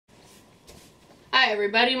Hi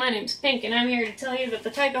everybody, my name's Pink and I'm here to tell you that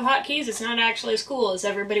the Tyco HotKeyz is not actually as cool as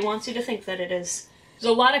everybody wants you to think that it is. There's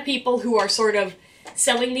a lot of people who are sort of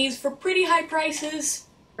selling these for pretty high prices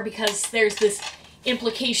because there's this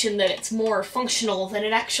implication that it's more functional than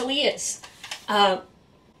it actually is.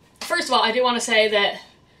 First of all, I do want to say that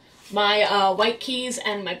my white keys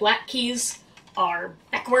and my black keys are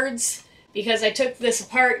backwards because I took this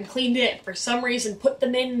apart and cleaned it and for some reason put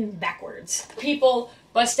them in backwards. People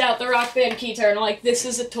bust out the Rock Band Keytar and are like, this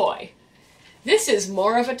is a toy. This is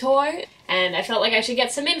more of a toy, and I felt like I should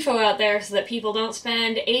get some info out there so that people don't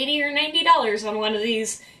spend $80 or $90 on one of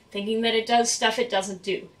these thinking that it does stuff it doesn't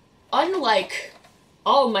do. Unlike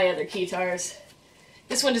all of my other Keytars,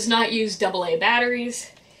 this one does not use AA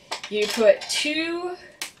batteries. You put two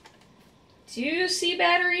C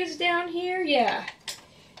batteries down here, yeah.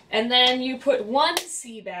 And then you put one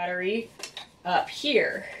C battery up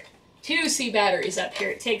here. 2 C batteries up here.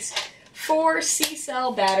 It takes 4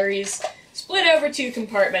 C-cell batteries split over 2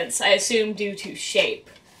 compartments, I assume due to shape.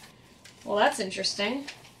 Well, that's interesting.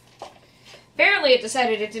 Apparently it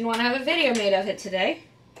decided it didn't want to have a video made of it today.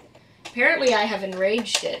 Apparently I have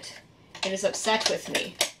enraged it. It is upset with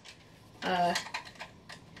me. The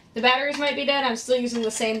batteries might be dead. I'm still using the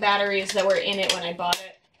same batteries that were in it when I bought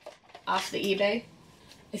it off the eBay.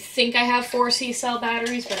 I think I have 4 C-cell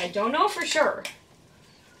batteries, but I don't know for sure.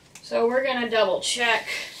 So we're gonna double check.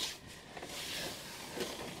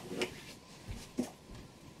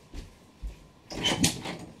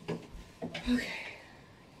 Okay.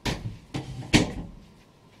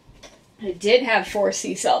 I did have 4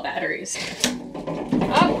 C-cell batteries.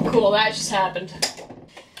 Oh, cool, that just happened.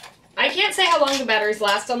 I can't say how long the batteries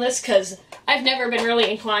last on this because I've never been really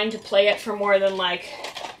inclined to play it for more than like,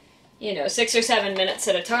 6 or 7 minutes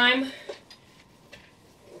at a time.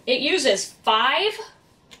 It uses 5?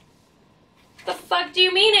 The fuck do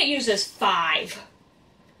you mean it uses 5?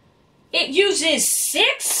 It uses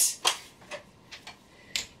 6?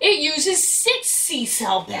 It uses 6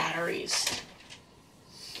 C-cell batteries.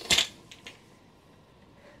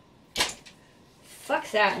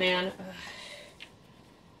 Fuck that man. Ugh.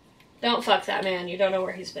 Don't fuck that man, you don't know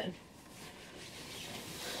where he's been.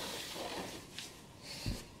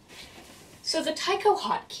 So the Tyco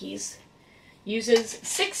HotKeyz uses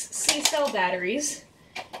 6 C-cell batteries,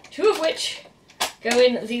 2 of which go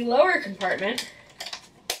in the lower compartment,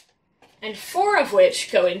 and 4 of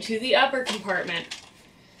which go into the upper compartment.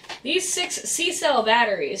 These 6 C-cell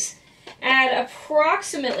batteries add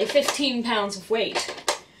approximately 15 pounds of weight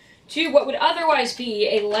to what would otherwise be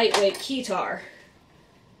a lightweight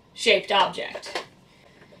Keytar-shaped object.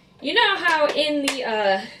 You know how in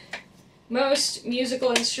the most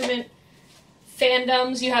musical instrument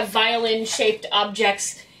fandoms you have violin-shaped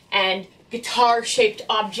objects and guitar-shaped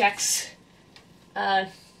objects?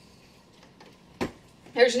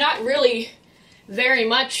 There's not really very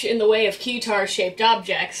much in the way of Keytar-shaped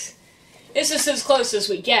objects. This is as close as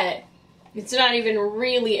we get. It's not even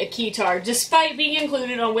really a Keytar, despite being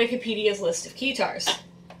included on Wikipedia's list of Keytars.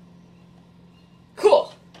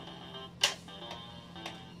 Cool.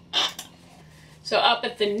 So up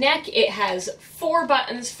at the neck, it has 4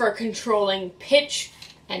 buttons for controlling pitch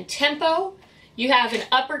and tempo. You have an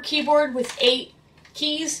upper keyboard with 8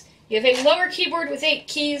 keys. You have a lower keyboard with 8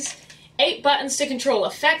 keys, 8 buttons to control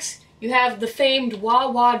effects. You have the famed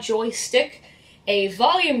wah-wah joystick, a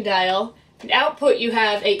volume dial, and output you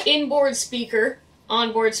have a inboard speaker,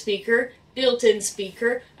 onboard speaker, built-in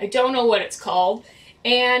speaker, I don't know what it's called,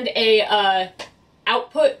 and a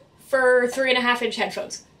output for 3.5-inch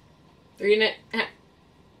headphones.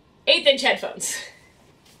 8-inch headphones.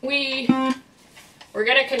 We're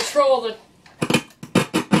gonna control the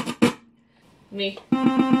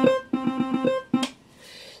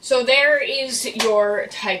So there is your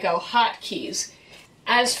Tyco HotKeyz.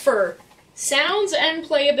 As for sounds and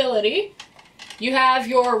playability, you have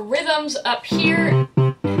your rhythms up here,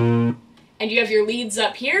 and you have your leads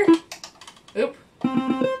up here. Oop.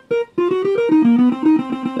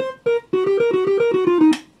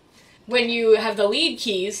 When you have the lead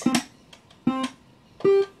keys,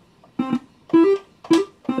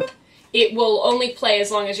 it will only play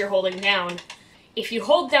as long as you're holding down. If you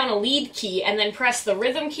hold down a lead key and then press the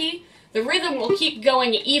rhythm key, the rhythm will keep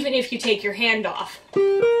going even if you take your hand off.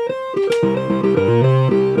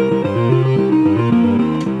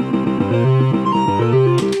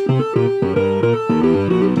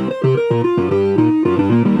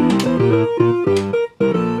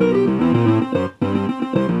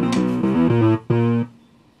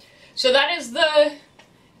 So that is the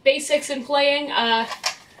basics in playing.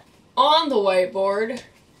 On the whiteboard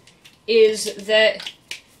is that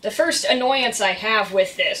the first annoyance I have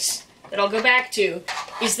with this that I'll go back to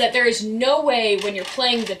is that there is no way when you're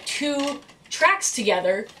playing the two tracks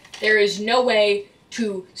together, there is no way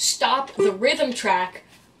to stop the rhythm track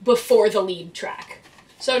before the lead track.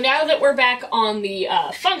 So now that we're back on the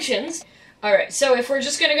functions, alright, so if we're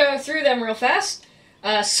just going to go through them real fast,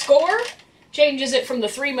 score changes it from the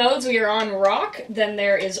 3 modes. We are on rock, then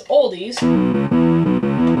there is oldies.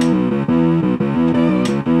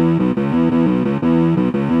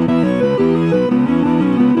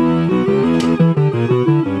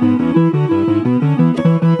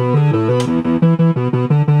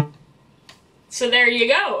 So there you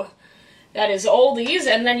go. That is oldies,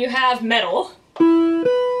 and then you have metal.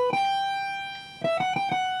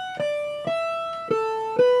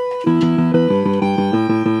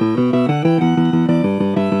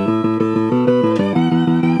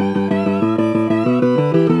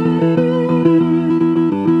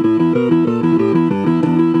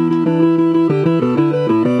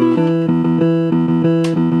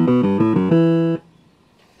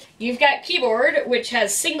 You've got keyboard, which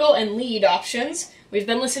has single and lead options. We've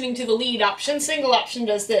been listening to the lead option. Single option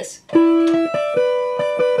does this.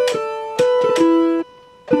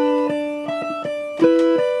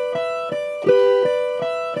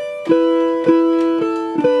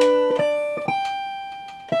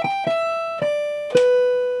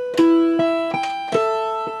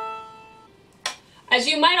 As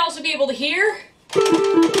you might also be able to hear,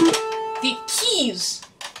 the keys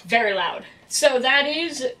very loud. So that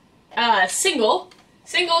is single.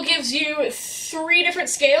 Single gives you 3 different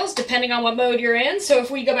scales depending on what mode you're in. So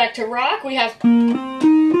if we go back to rock, we have,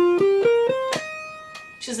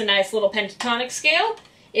 which is a nice little pentatonic scale.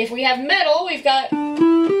 If we have metal, we've got,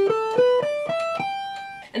 and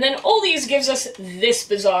then oldies gives us this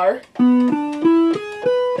bizarre.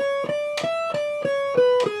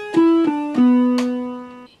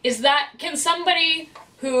 Is that, can somebody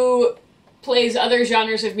who plays other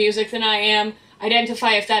genres of music than I am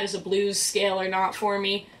identify if that is a blues scale or not for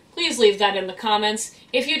me? Please leave that in the comments.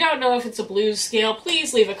 If you don't know if it's a blues scale,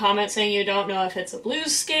 please leave a comment saying you don't know if it's a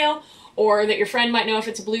blues scale, or that your friend might know if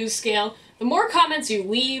it's a blues scale. The more comments you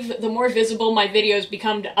leave, the more visible my videos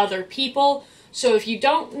become to other people. So if you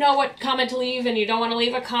don't know what comment to leave and you don't want to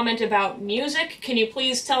leave a comment about music, can you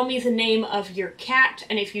please tell me the name of your cat?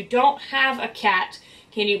 And if you don't have a cat,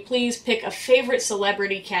 can you please pick a favorite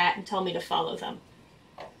celebrity cat and tell me to follow them?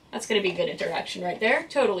 That's going to be good interaction right there.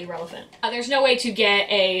 Totally relevant. There's no way to get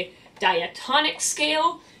a diatonic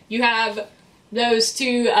scale. You have those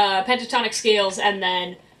 2 pentatonic scales and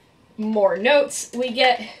then more notes. We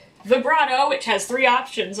get vibrato, which has 3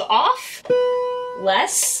 options: off,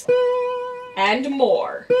 less, and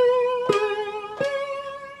more.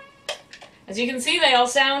 As you can see, they all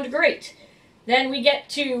sound great. Then we get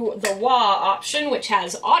to the wah option, which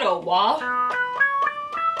has auto wah.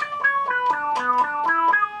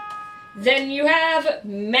 Then you have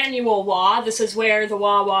manual wah. This is where the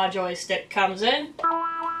wah-wah joystick comes in.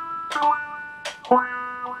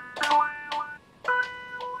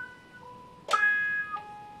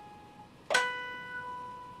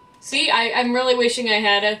 See, I'm really wishing I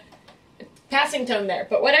had a passing tone there,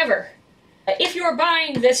 but whatever. If you're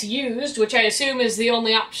buying this used, which I assume is the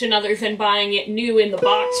only option other than buying it new in the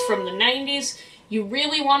box from the 90s, you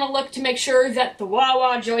really want to look to make sure that the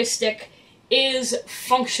wah-wah joystick is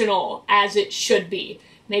functional as it should be.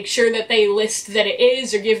 Make sure that they list that it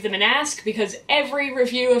is or give them an ask, because every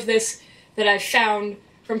review of this that I've found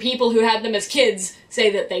from people who had them as kids say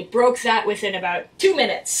that they broke that within about 2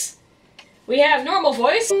 minutes. We have normal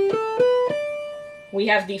voice. We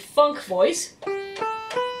have the funk voice.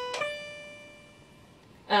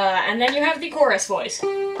 And then you have the chorus voice.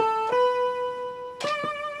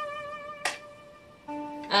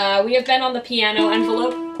 We have been on the piano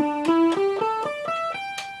envelope.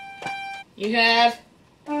 You have,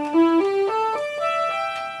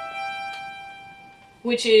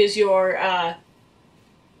 which is your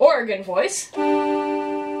organ voice.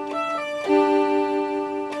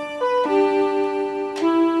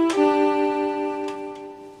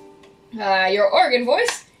 Your organ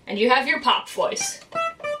voice, and you have your pop voice.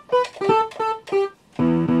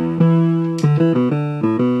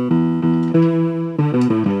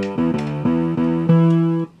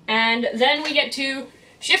 And then we get to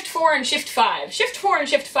Shift 4 and Shift 5. Shift 4 and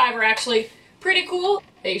Shift 5 are actually pretty cool.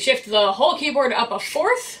 They shift the whole keyboard up a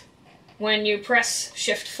 1/4 when you press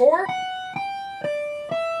Shift 4.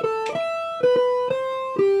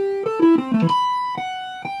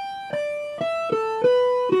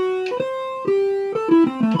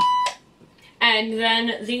 And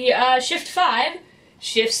then the Shift 5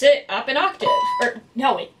 shifts it up an octave. Or,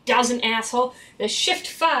 no, it doesn't, asshole. The Shift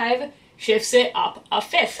 5 shifts it up a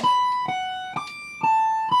 5th.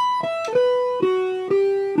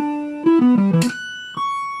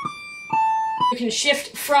 can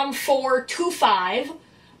shift from 4 to 5,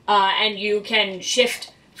 and you can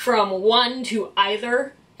shift from 1 to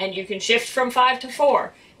either, and you can shift from 5 to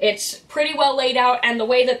 4. It's pretty well laid out, and the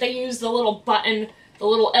way that they use the little button, the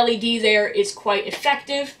little LED there, is quite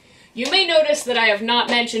effective. You may notice that I have not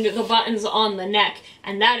mentioned the buttons on the neck,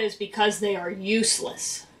 and that is because they are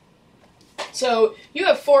useless. So, you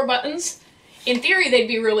have 4 buttons. In theory, they'd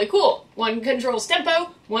be really cool. One controls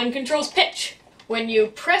tempo, one controls pitch. When you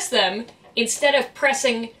press them, instead of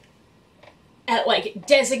pressing at, like,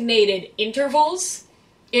 designated intervals,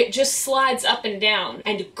 it just slides up and down.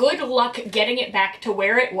 And good luck getting it back to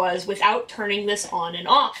where it was without turning this on and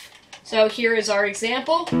off. So here is our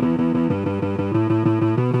example.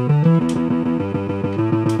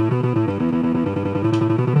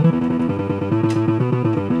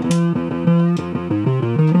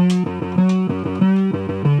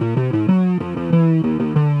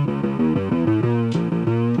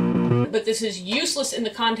 But this is useless in the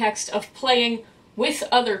context of playing with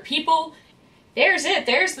other people. There's it,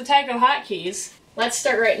 there's the Tyco HotKeyz. Let's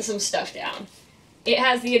start writing some stuff down. It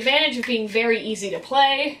has the advantage of being very easy to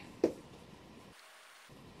play.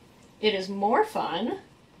 It is more fun.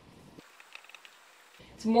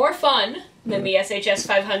 It's more fun than the SHS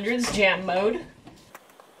 500's jam mode.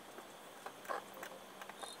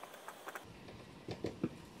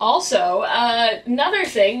 Also, another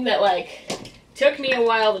thing that, like, took me a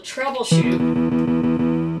while to troubleshoot.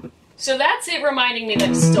 So that's it reminding me that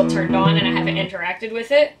it's still turned on and I haven't interacted with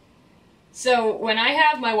it. So when I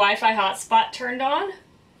have my Wi-Fi hotspot turned on,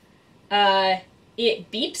 it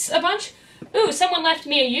beeps a bunch. Ooh, someone left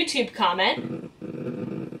me a YouTube comment.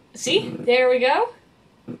 See? There we go.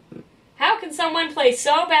 How can someone play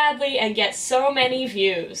so badly and get so many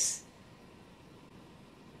views?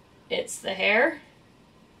 It's the hair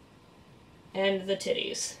and the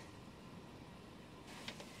titties.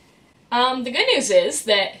 The good news is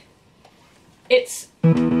that it's...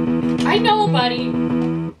 I know, buddy.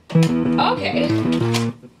 Okay.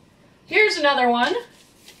 Here's another one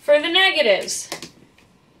for the negatives.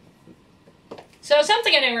 So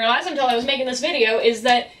something I didn't realize until I was making this video is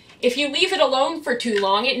that if you leave it alone for too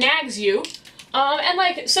long, it nags you. And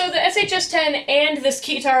like, so the SHS-10 and this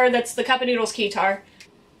Keytar, that's the Cup of Noodles Keytar,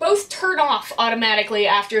 both turn off automatically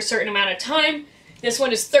after a certain amount of time. This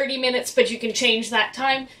one is 30 minutes, but you can change that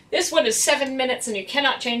time. This one is 7 minutes, and you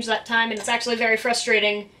cannot change that time, and it's actually very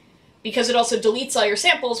frustrating because it also deletes all your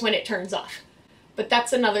samples when it turns off. But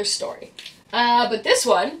that's another story. But this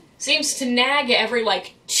one seems to nag every,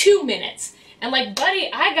 like, 2 minutes. And like,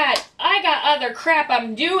 buddy, I got other crap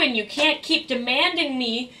I'm doing. You can't keep demanding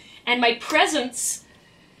me and my presence.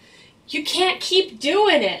 You can't keep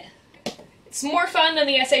doing it. It's more fun than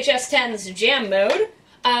the SHS-10's jam mode.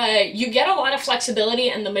 You get a lot of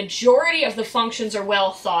flexibility and the majority of the functions are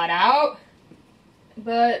well thought out.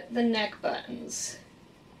 But the neck buttons.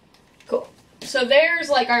 Cool. So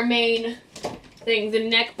there's like our main thing. The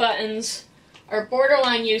neck buttons are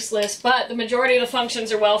borderline useless, but the majority of the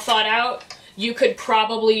functions are well thought out. You could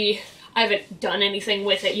probably, I haven't done anything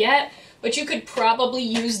with it yet, but you could probably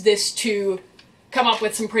use this to come up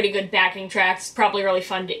with some pretty good backing tracks. It's probably really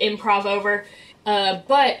fun to improv over.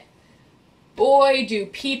 But boy, do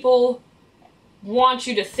people want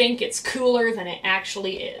you to think it's cooler than it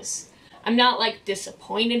actually is. I'm not like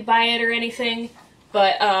disappointed by it or anything,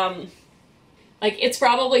 but like it's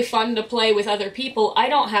probably fun to play with other people. I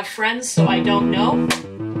don't have friends, so I don't know.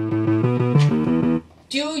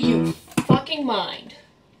 Do you fucking mind?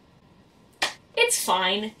 It's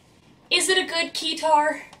fine. Is it a good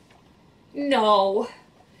Keytar? No.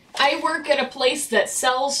 I work at a place that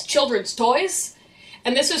sells children's toys,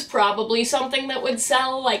 and this is probably something that would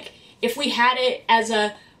sell, like, if we had it as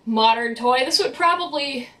a modern toy, this would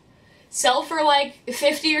probably sell for like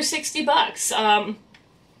 50 or 60 bucks,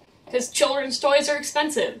 because children's toys are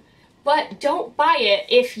expensive. But don't buy it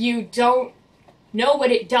if you don't know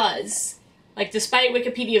what it does. Like, despite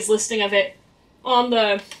Wikipedia's listing of it on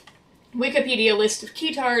the Wikipedia list of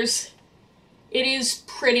Keytars, it is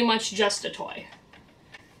pretty much just a toy.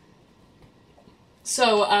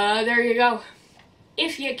 So, there you go.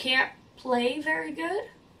 If you can't play very good,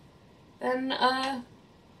 then,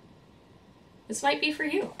 this might be for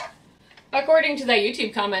you. According to that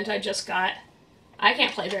YouTube comment I just got, I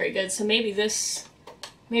can't play very good, so maybe this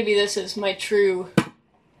is my true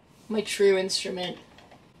instrument.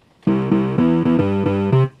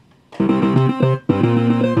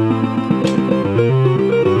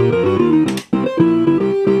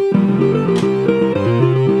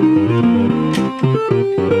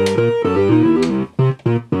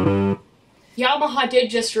 Yamaha did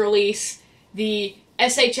just release the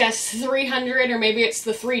SHS 300, or maybe it's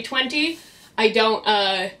the 320. I don't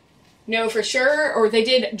know for sure, or they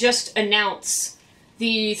did just announce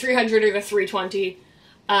the 300 or the 320.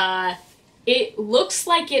 It looks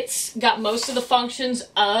like it's got most of the functions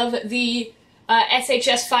of the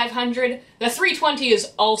SHS 500. The 320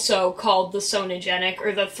 is also called the Sonogenic,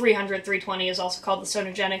 or the 300 320 is also called the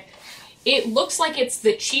Sonogenic. It looks like it's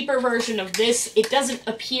the cheaper version of this. It doesn't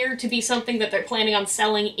appear to be something that they're planning on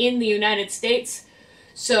selling in the United States.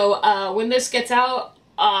 So when this gets out,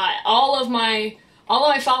 all of my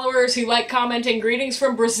followers who like commenting greetings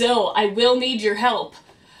from Brazil, I will need your help.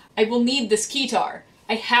 I will need this Keytar.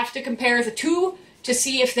 I have to compare the two to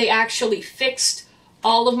see if they actually fixed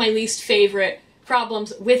all of my least favorite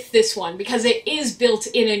problems with this one, because it is built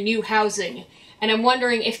in a new housing, and I'm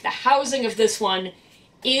wondering if the housing of this one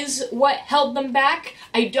is what held them back.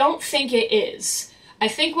 I don't think it is. I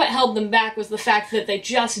think what held them back was the fact that they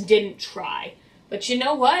just didn't try. But you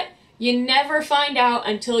know what? You never find out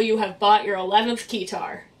until you have bought your 11th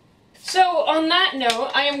Keytar. So, on that note,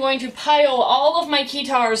 I am going to pile all of my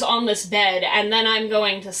Keytars on this bed, and then I'm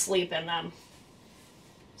going to sleep in them.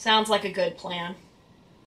 Sounds like a good plan.